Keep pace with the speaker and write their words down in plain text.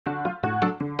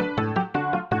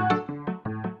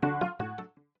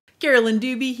Carolyn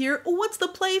Dube here. What's the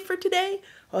play for today?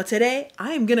 Well, today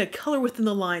I am going to color within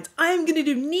the lines. I am going to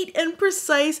do neat and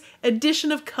precise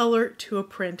addition of color to a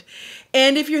print.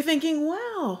 And if you're thinking,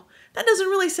 wow, that doesn't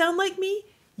really sound like me,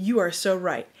 you are so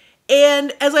right.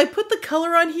 And as I put the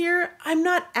color on here, I'm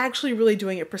not actually really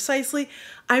doing it precisely.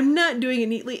 I'm not doing it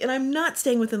neatly, and I'm not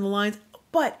staying within the lines,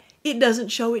 but it doesn't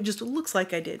show, it just looks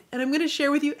like I did. And I'm going to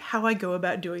share with you how I go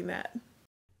about doing that.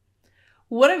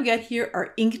 What I've got here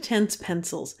are Inktense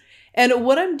pencils. And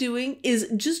what I'm doing is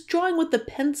just drawing with the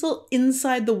pencil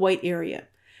inside the white area.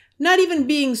 Not even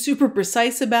being super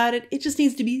precise about it, it just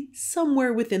needs to be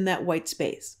somewhere within that white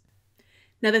space.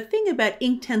 Now the thing about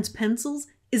Inktense pencils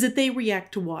is that they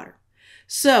react to water.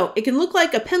 So it can look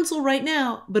like a pencil right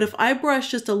now, but if I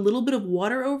brush just a little bit of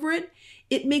water over it,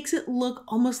 it makes it look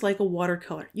almost like a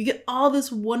watercolor. You get all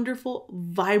this wonderful,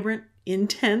 vibrant,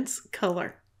 intense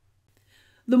color.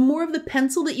 The more of the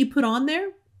pencil that you put on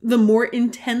there, the more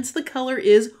intense the color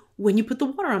is when you put the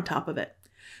water on top of it.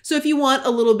 So if you want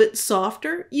a little bit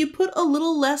softer, you put a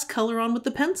little less color on with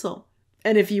the pencil.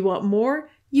 And if you want more,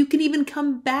 you can even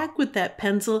come back with that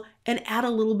pencil and add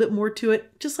a little bit more to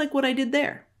it, just like what I did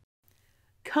there.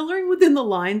 Coloring within the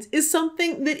lines is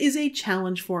something that is a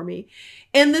challenge for me.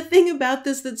 And the thing about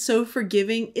this that's so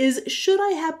forgiving is, should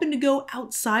I happen to go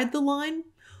outside the line,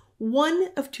 one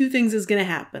of two things is going to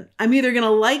happen. I'm either going to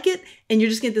like it and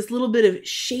you're just going to get this little bit of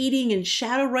shading and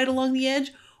shadow right along the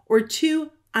edge, or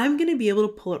two, I'm going to be able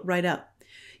to pull it right up.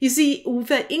 You see, if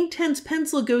that Inktense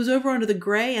pencil goes over onto the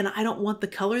gray and I don't want the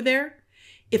color there,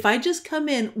 if I just come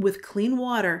in with clean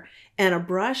water and a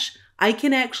brush, I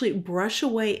can actually brush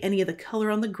away any of the color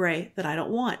on the gray that I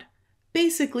don't want,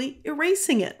 basically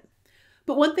erasing it.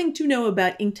 But one thing to know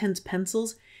about Inktense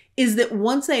pencils is that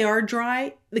once they are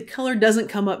dry, the color doesn't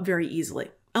come up very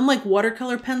easily. Unlike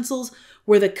watercolor pencils,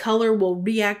 where the color will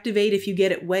reactivate if you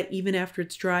get it wet even after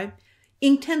it's dry,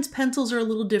 Inktense pencils are a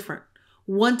little different.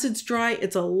 Once it's dry,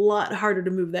 it's a lot harder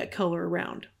to move that color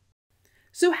around.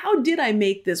 So how did I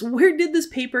make this? Where did this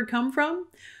paper come from?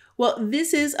 Well,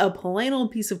 this is a plain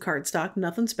old piece of cardstock,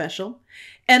 nothing special.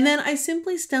 And then I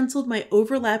simply stenciled my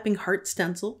overlapping heart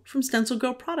stencil from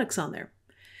StencilGirl Products on there.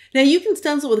 Now you can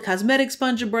stencil with a cosmetic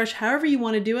sponge or brush, however you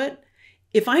want to do it.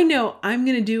 If I know I'm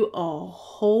going to do a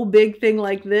whole big thing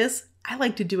like this, I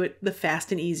like to do it the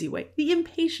fast and easy way, the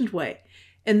impatient way,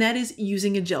 and that is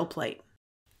using a gel plate.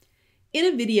 In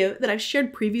a video that I've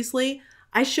shared previously,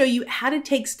 I show you how to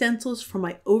take stencils from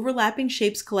my overlapping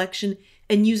shapes collection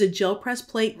and use a gel press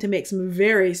plate to make some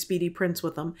very speedy prints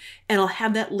with them, and I'll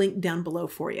have that link down below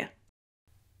for you.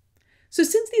 So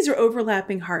since these are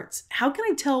overlapping hearts, how can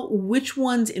I tell which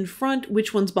one's in front,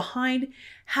 which one's behind?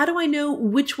 How do I know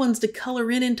which ones to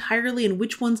color in entirely and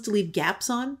which ones to leave gaps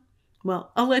on?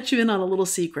 Well, I'll let you in on a little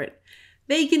secret.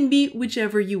 They can be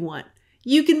whichever you want.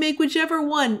 You can make whichever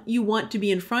one you want to be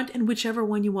in front and whichever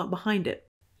one you want behind it.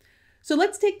 So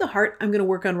let's take the heart I'm going to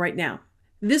work on right now.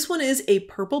 This one is a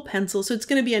purple pencil, so it's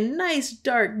going to be a nice,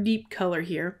 dark, deep color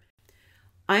here.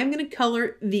 I'm going to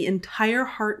color the entire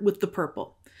heart with the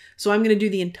purple. So I'm going to do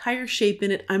the entire shape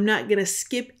in it. I'm not going to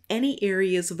skip any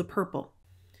areas of the purple.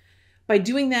 By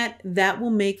doing that, that will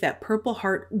make that purple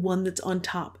heart one that's on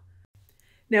top.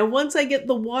 Now, once I get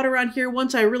the water on here,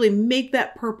 once I really make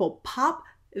that purple pop,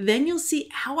 then you'll see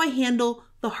how I handle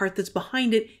the heart that's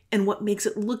behind it and what makes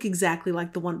it look exactly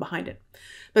like the one behind it.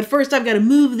 But first, I've got to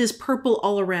move this purple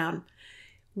all around.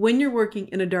 When you're working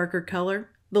in a darker color,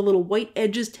 the little white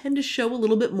edges tend to show a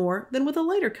little bit more than with a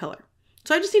lighter color.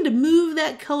 So I just need to move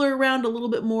that color around a little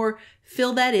bit more,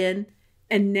 fill that in,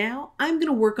 and now I'm going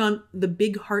to work on the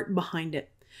big heart behind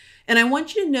it. And I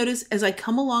want you to notice as I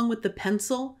come along with the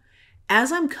pencil,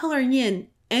 as I'm coloring in,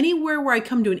 anywhere where I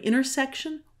come to an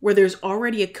intersection where there's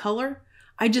already a color,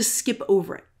 I just skip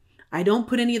over it. I don't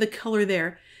put any of the color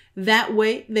there. That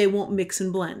way they won't mix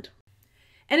and blend.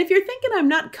 And if you're thinking I'm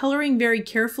not coloring very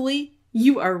carefully,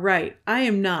 you are right. I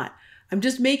am not. I'm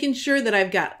just making sure that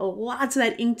I've got lots of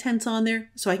that Inktense on there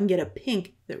so I can get a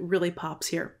pink that really pops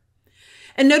here.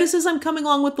 And notice as I'm coming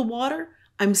along with the water,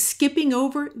 I'm skipping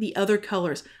over the other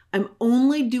colors. I'm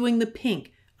only doing the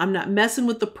pink. I'm not messing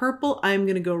with the purple. I'm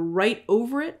going to go right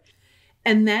over it.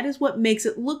 And that is what makes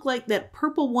it look like that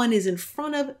purple one is in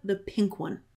front of the pink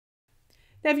one.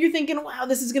 Now, if you're thinking, wow,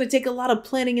 this is going to take a lot of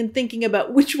planning and thinking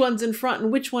about which one's in front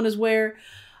and which one is where,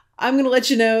 I'm going to let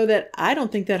you know that I don't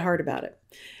think that hard about it.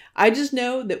 I just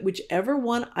know that whichever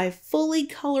one I fully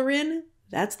color in,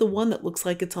 that's the one that looks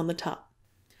like it's on the top.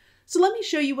 So let me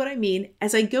show you what I mean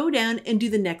as I go down and do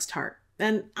the next heart.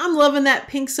 And I'm loving that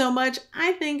pink so much,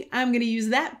 I think I'm going to use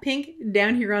that pink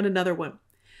down here on another one.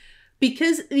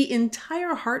 Because the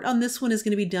entire heart on this one is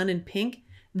going to be done in pink,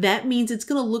 That means it's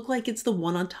going to look like it's the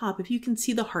one on top if you can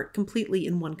see the heart completely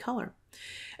in one color.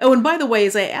 Oh, and by the way,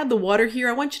 as I add the water here,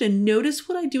 I want you to notice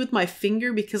what I do with my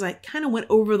finger because I kind of went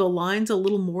over the lines a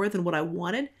little more than what I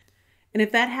wanted. And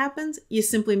if that happens, you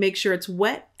simply make sure it's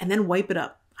wet and then wipe it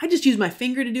up. I just use my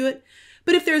finger to do it,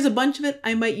 but if there's a bunch of it,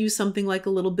 I might use something like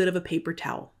a little bit of a paper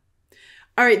towel.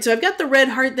 All right, so I've got the red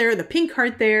heart there, the pink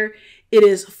heart there. It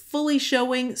is fully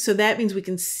showing, so that means we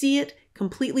can see it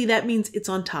completely. That means it's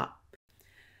on top.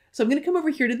 So I'm going to come over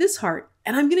here to this heart,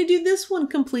 and I'm going to do this one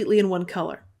completely in one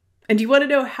color. And do you want to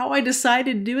know how I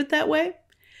decided to do it that way?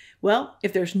 Well,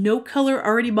 if there's no color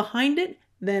already behind it,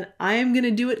 then I am going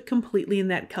to do it completely in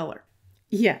that color.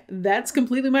 Yeah, that's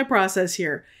completely my process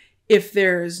here. If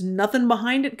there's nothing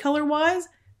behind it color-wise,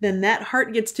 then that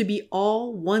heart gets to be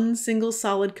all one single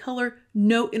solid color,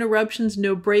 no interruptions,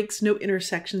 no breaks, no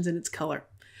intersections in its color.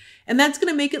 And that's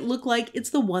going to make it look like it's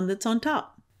the one that's on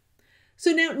top.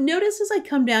 So now notice as I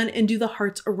come down and do the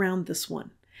hearts around this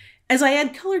one. As I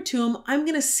add color to them, I'm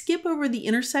going to skip over the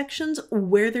intersections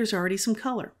where there's already some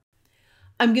color.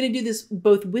 I'm going to do this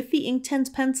both with the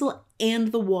Inktense pencil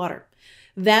and the water.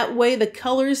 That way the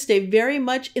colors stay very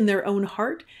much in their own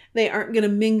heart. They aren't going to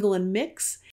mingle and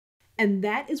mix. And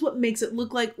that is what makes it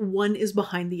look like one is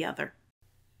behind the other.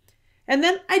 And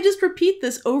then I just repeat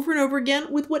this over and over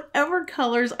again with whatever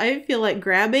colors I feel like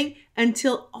grabbing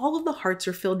until all of the hearts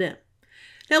are filled in.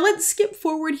 Now let's skip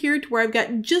forward here to where I've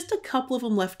got just a couple of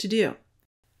them left to do.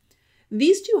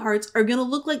 These two hearts are going to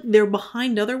look like they're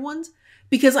behind other ones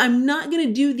because I'm not going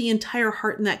to do the entire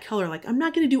heart in that color. Like I'm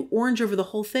not going to do orange over the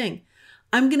whole thing.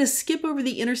 I'm going to skip over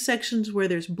the intersections where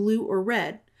there's blue or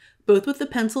red, both with the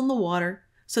pencil and the water,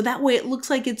 so that way it looks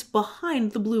like it's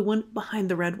behind the blue one, behind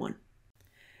the red one.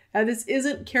 Now this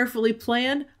isn't carefully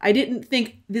planned. I didn't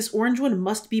think this orange one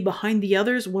must be behind the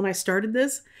others when I started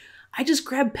this. I just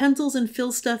grab pencils and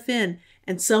fill stuff in,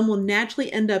 and some will naturally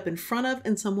end up in front of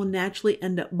and some will naturally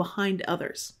end up behind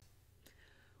others.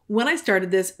 When I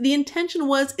started this, the intention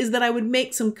is that I would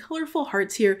make some colorful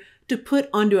hearts here to put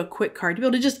onto a quick card, to be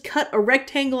able to just cut a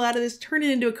rectangle out of this, turn it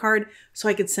into a card so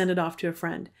I could send it off to a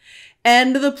friend.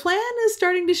 And the plan is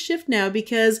starting to shift now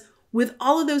because with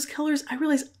all of those colors, I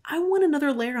realized I want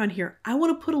another layer on here. I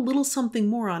want to put a little something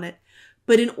more on it.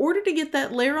 But in order to get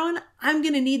that layer on, I'm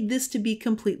going to need this to be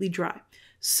completely dry.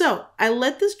 So I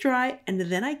let this dry and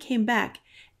then I came back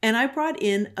and I brought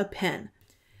in a pen.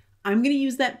 I'm going to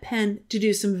use that pen to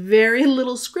do some very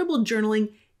little scribble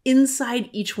journaling inside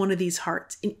each one of these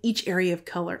hearts in each area of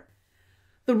color.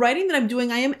 The writing that I'm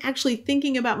doing, I am actually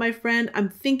thinking about my friend. I'm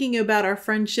thinking about our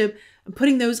friendship. I'm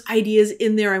putting those ideas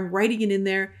in there. I'm writing it in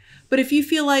there. But if you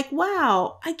feel like,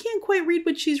 wow, I can't quite read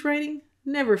what she's writing,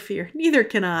 never fear. Neither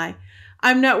can I.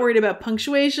 I'm not worried about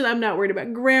punctuation. I'm not worried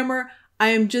about grammar. I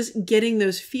am just getting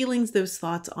those feelings, those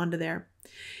thoughts onto there.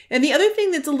 And the other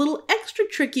thing that's a little extra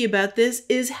tricky about this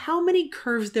is how many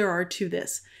curves there are to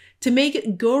this. To make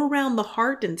it go around the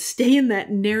heart and stay in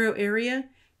that narrow area,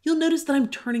 you'll notice that I'm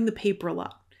turning the paper a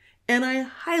lot. And I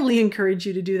highly encourage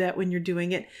you to do that when you're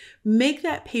doing it. Make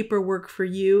that paper work for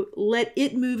you. Let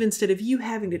it move instead of you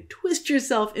having to twist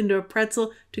yourself into a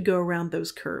pretzel to go around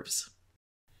those curves.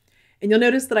 And you'll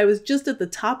notice that I was just at the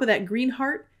top of that green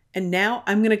heart, and now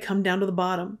I'm going to come down to the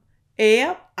bottom.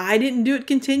 Yep, I didn't do it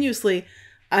continuously.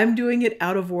 I'm doing it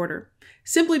out of order,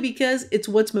 simply because it's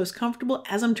what's most comfortable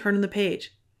as I'm turning the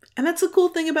page. And that's the cool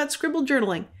thing about scribble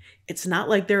journaling. It's not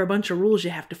like there are a bunch of rules you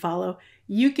have to follow.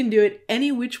 You can do it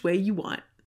any which way you want.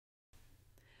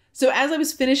 So as I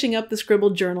was finishing up the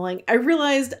scribble journaling, I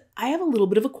realized I have a little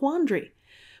bit of a quandary.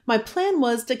 My plan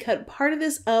was to cut part of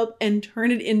this up and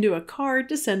turn it into a card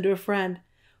to send to a friend.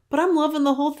 But I'm loving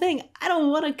the whole thing. I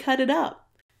don't want to cut it up.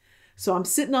 So I'm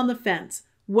sitting on the fence,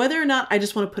 whether or not I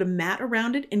just want to put a mat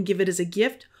around it and give it as a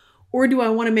gift, or do I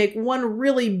want to make one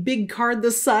really big card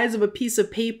the size of a piece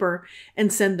of paper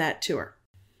and send that to her?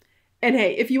 And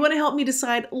hey, if you want to help me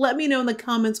decide, let me know in the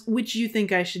comments which you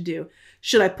think I should do.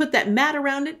 Should I put that mat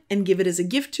around it and give it as a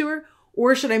gift to her?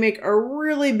 Or should I make a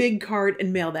really big card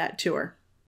and mail that to her?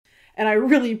 And I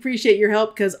really appreciate your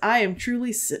help because I am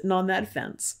truly sitting on that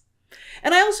fence.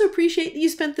 And I also appreciate that you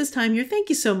spent this time here. Thank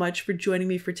you so much for joining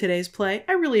me for today's play.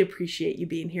 I really appreciate you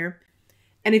being here.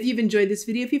 And if you've enjoyed this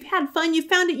video, if you've had fun, you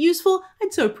found it useful,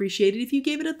 I'd so appreciate it if you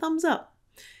gave it a thumbs up.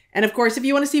 And of course, if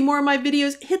you want to see more of my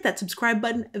videos, hit that subscribe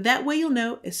button. That way you'll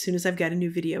know as soon as I've got a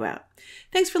new video out.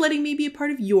 Thanks for letting me be a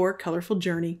part of your colorful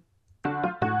journey.